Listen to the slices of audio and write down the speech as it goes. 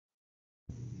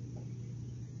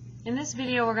In this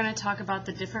video, we're going to talk about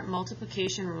the different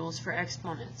multiplication rules for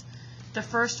exponents. The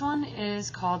first one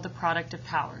is called the product of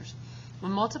powers.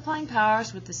 When multiplying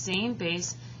powers with the same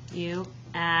base, you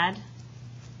add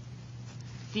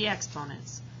the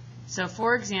exponents. So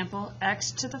for example,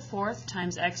 x to the fourth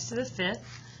times x to the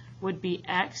fifth would be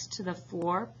x to the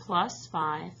 4 plus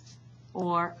 5,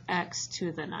 or x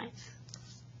to the ninth.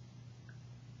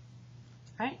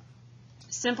 Right?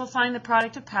 Simplifying the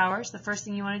product of powers, the first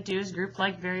thing you want to do is group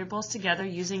like variables together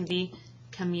using the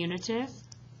commutative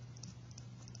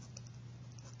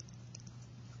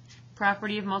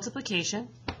property of multiplication.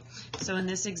 So in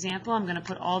this example, I'm going to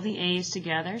put all the a's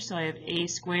together. So I have a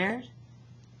squared,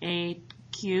 a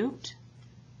cubed,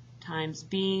 times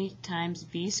b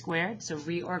squared. So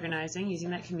reorganizing using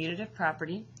that commutative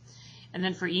property. And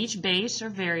then for each base or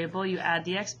variable, you add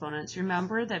the exponents.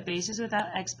 Remember that bases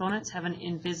without exponents have an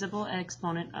invisible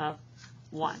exponent of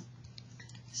 1.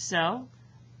 So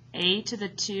a to the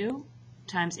 2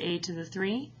 times a to the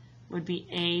 3 would be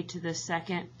a to the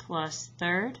second plus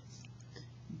third.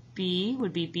 B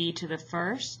would be b to the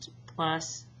first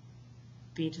plus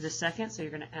b to the second. So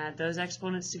you're going to add those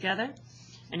exponents together.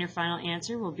 And your final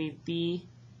answer will be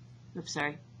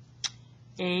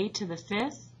a to the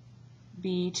fifth,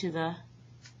 b to the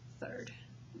third.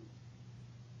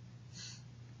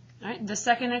 All right, the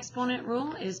second exponent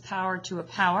rule is power to a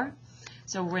power.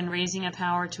 So when raising a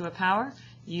power to a power,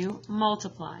 you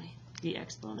multiply the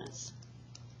exponents.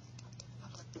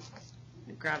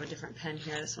 I'll grab a different pen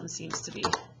here. This one seems to be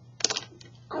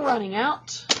running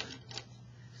out.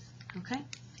 Okay,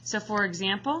 so for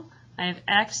example, I have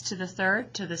x to the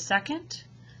third to the second.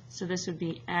 So this would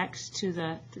be x to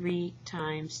the 3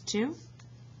 times 2,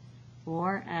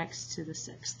 or x to the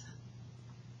 6th.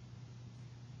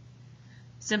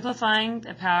 Simplifying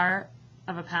the power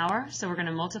of a power, so we're going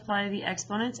to multiply the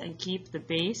exponents and keep the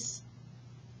base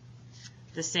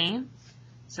the same.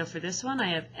 So for this one,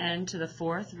 I have n to the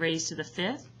 4th raised to the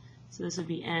 5th. So this would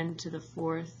be n to the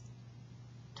 4th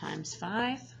times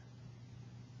 5.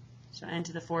 So n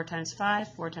to the 4 times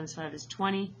 5. 4 times 5 is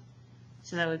 20.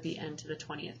 So that would be n to the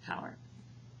 20th power.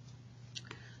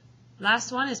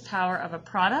 Last one is power of a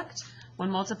product. When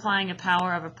multiplying a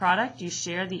power of a product, you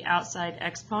share the outside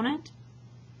exponent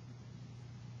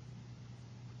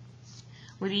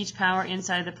with each power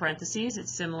inside the parentheses.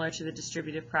 It's similar to the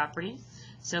distributive property.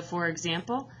 So for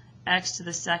example, x to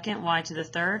the second, y to the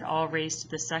third, all raised to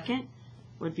the second,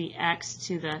 would be x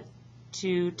to the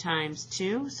 2 times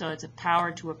 2. So it's a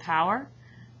power to a power.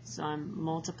 So I'm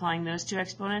multiplying those two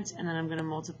exponents, and then I'm going to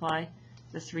multiply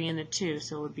the 3 and the 2.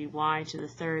 So it would be y to the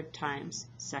third times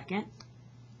second,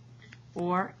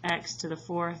 or x to the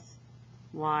 4th,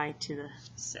 y to the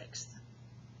 6th.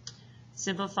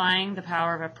 Simplifying the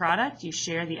power of a product, you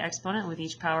share the exponent with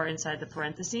each power inside the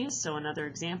parentheses. So another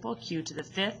example, q to the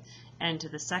 5th, n to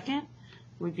the 2nd,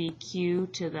 would be q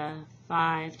to the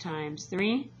 5 times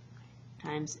 3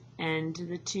 times n to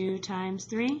the 2 times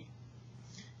 3.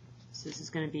 So this is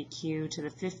going to be q to the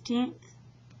 15th,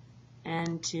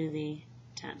 n to the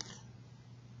 10th.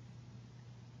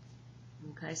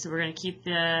 Okay, so we're going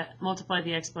to multiply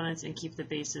the exponents and keep the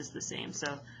bases the same.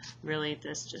 So really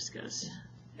this just goes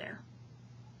there.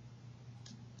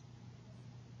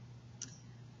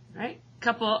 All right, a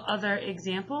couple other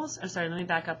examples. I'm sorry, let me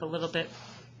back up a little bit.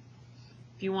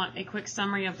 If you want a quick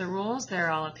summary of the rules, they're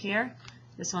all up here.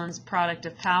 This one's product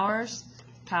of powers,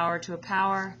 power to a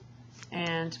power,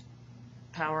 and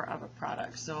power of a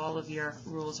product. So all of your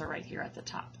rules are right here at the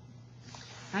top.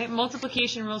 All right,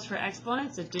 multiplication rules for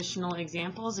exponents, additional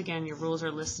examples. Again, your rules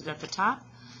are listed at the top.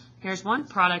 Here's one,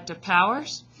 product of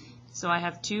powers. So I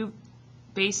have two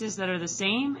bases that are the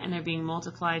same, and they're being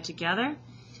multiplied together.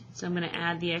 So I'm going to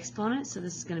add the exponent. So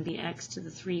this is going to be x to the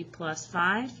 3 plus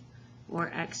 5, or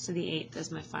x to the 8th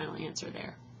as my final answer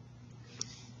there.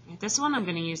 Right, this one I'm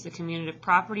going to use the commutative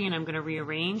property, and I'm going to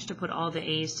rearrange to put all the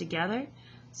a's together.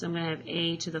 So I'm going to have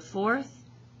a to the 4th,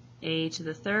 a to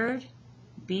the 3rd,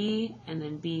 b, and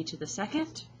then b to the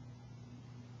 2nd.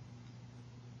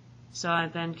 So I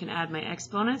then can add my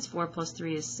exponents. 4 plus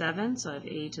 3 is 7, so I have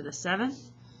a to the 7th.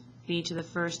 B to the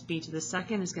 1st, b to the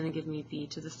 2nd is going to give me b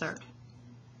to the 3rd.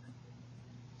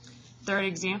 Third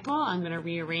example, I'm going to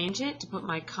rearrange it to put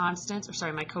my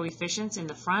coefficients in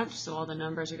the front, so all the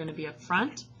numbers are going to be up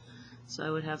front. So I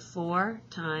would have 4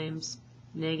 times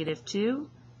negative 2,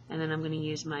 and then I'm going to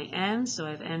use my n, so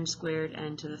I have n squared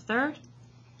n to the 3rd.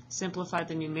 Simplify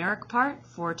the numeric part.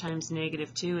 4 times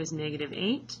negative 2 is negative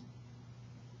 8.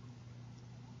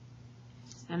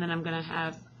 And then I'm going to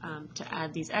have to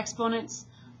add these exponents,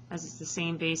 as it's the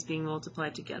same base being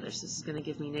multiplied together. So this is going to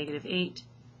give me negative 8,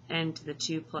 n to the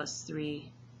 2 plus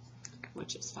 3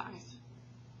 which is 5.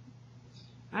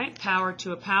 All right, power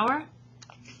to a power.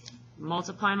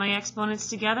 Multiply my exponents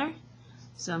together.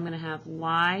 So I'm going to have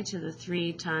y to the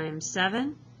 3 times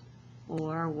 7,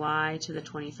 or y to the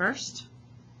 21st.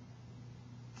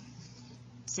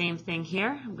 Same thing here.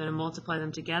 I'm going to multiply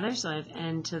them together. So I have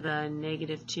n to the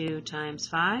negative 2 times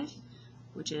 5,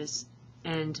 which is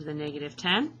n to the negative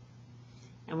 10.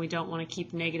 And we don't want to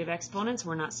keep negative exponents.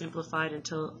 We're not simplified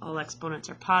until all exponents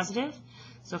are positive.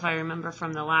 So if I remember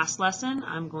from the last lesson,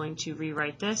 I'm going to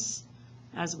rewrite this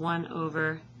as 1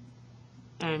 over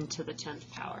n to the 10th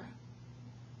power.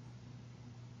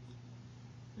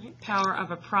 Right, power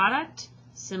of a product,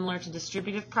 similar to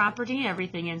distributive property,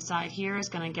 everything inside here is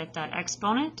going to get that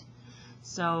exponent.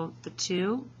 So the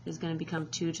 2 is going to become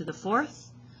 2 to the 4th,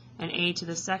 and a to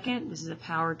the 2nd, this is a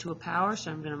power to a power,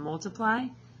 so I'm going to multiply.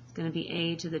 It's going to be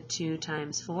a to the 2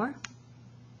 times 4.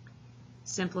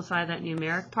 Simplify that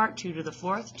numeric part, 2 to the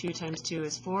 4th. 2 times 2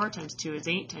 is 4, times 2 is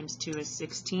 8, times 2 is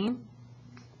 16.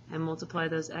 And multiply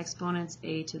those exponents,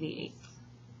 a to the 8th.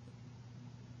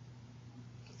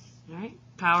 All right,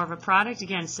 power of a product,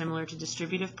 again, similar to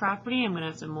distributive property. I'm going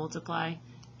to have to multiply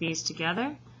these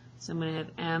together. So I'm going to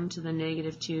have m to the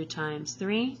negative 2 times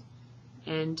 3,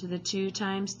 n to the 2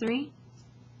 times 3.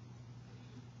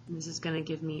 And this is going to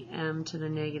give me m to the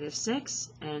negative 6,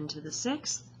 n to the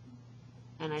 6th.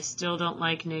 And I still don't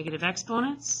like negative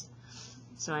exponents.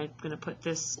 So I'm going to put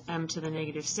this m to the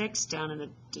negative 6 down in the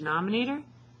denominator.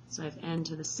 So I have n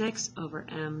to the 6 over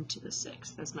m to the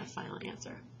 6th. That's my final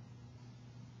answer.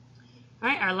 All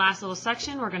right, our last little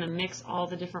section, we're going to mix all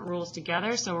the different rules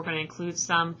together. So we're going to include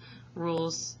some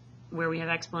rules where we have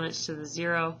exponents to the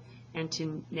 0 and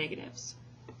to negatives.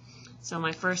 So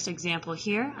my first example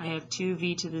here, I have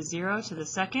 2v to the 0 to the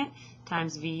 2nd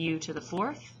times vu to the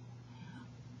 4th.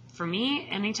 For me,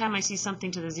 anytime I see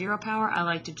something to the 0 power, I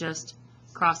like to just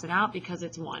cross it out because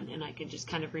it's 1, and I can just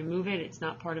kind of remove it. It's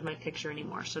not part of my picture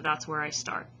anymore, so that's where I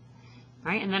start.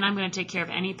 All right, and then I'm going to take care of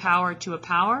any power to a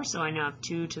power, so I now have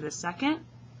 2 to the 2nd,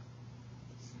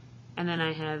 and then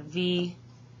I have vu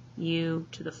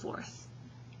to the 4th.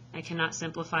 I cannot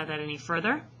simplify that any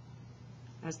further,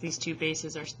 as these two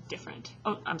bases are different.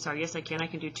 Oh, I'm sorry, yes I can. I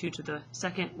can do 2 to the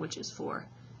 2nd, which is 4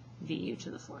 vu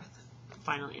to the 4th.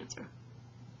 Final answer.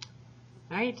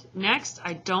 All right, next,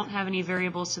 I don't have any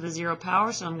variables to the 0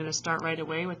 power, so I'm going to start right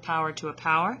away with power to a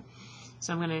power.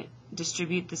 So I'm going to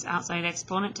distribute this outside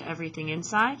exponent to everything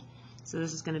inside. So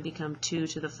this is going to become 2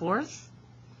 to the 4th,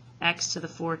 x to the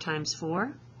 4 times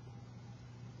 4,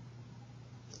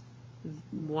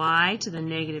 y to the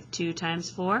negative 2 times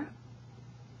 4.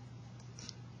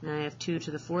 Now I have 2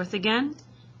 to the 4th again,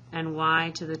 and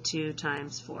y to the 2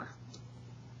 times 4.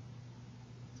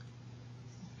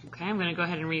 Okay, I'm going to go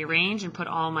ahead and rearrange and put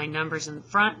all my numbers in the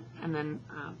front, and then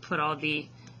put all the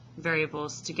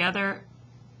variables together,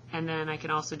 and then I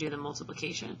can also do the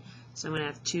multiplication. So I'm going to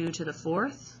have 2 to the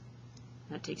 4th.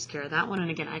 That takes care of that one. And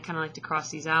again, I kind of like to cross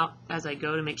these out as I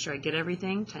go to make sure I get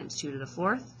everything, times 2 to the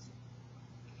 4th.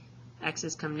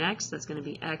 X's come next. That's going to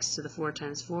be x to the 4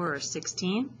 times 4, or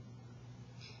 16.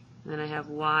 And then I have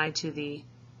y to the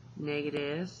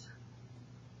negative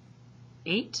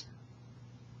 8.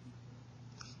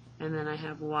 And then I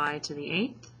have y to the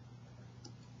 8th.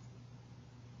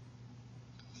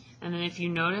 And then if you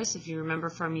notice, if you remember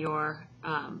from your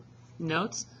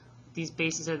notes, these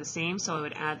bases are the same, so I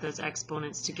would add those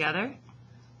exponents together.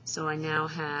 So I now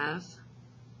have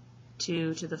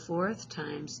 2 to the 4th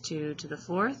times 2 to the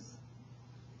 4th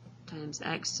times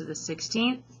x to the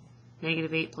 16th.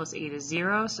 Negative 8 plus 8 is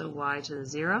 0, so y to the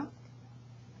 0.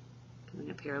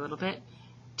 Coming up here a little bit.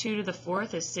 2 to the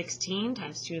 4th is 16,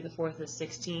 times 2 to the 4th is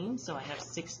 16, so I have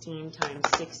 16 times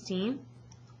 16.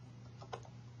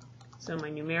 So my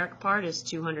numeric part is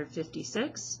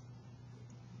 256.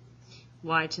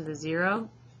 Y to the 0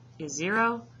 is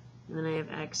 0, and then I have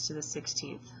x to the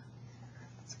 16th.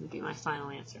 That's going to be my final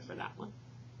answer for that one.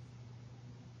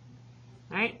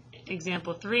 All right,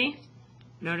 example 3.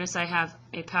 Notice I have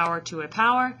a power to a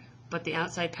power, but the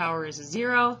outside power is a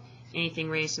 0. Anything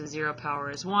raised to the 0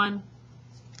 power is 1.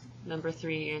 Number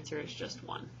 3 answer is just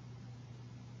 1.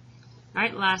 All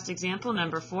right, last example,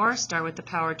 number 4. Start with the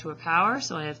power to a power.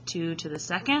 So I have 2 to the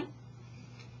 2nd,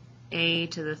 a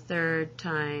to the 3rd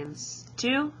times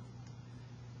 2,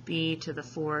 b to the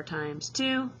 4 times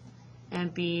 2,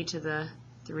 and b to the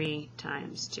 3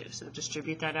 times 2. So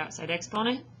distribute that outside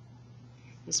exponent.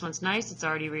 This one's nice. It's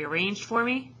already rearranged for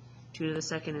me. 2 to the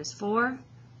 2nd is 4.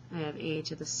 I have a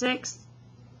to the 6th,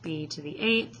 b to the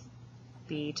 8th,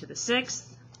 b to the 6th.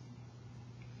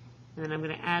 And then I'm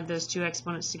going to add those two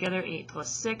exponents together. 8 plus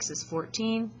 6 is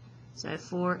 14. So I have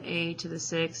 4a to the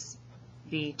 6th,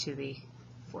 b to the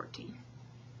 14.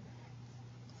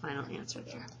 Final answer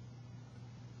there.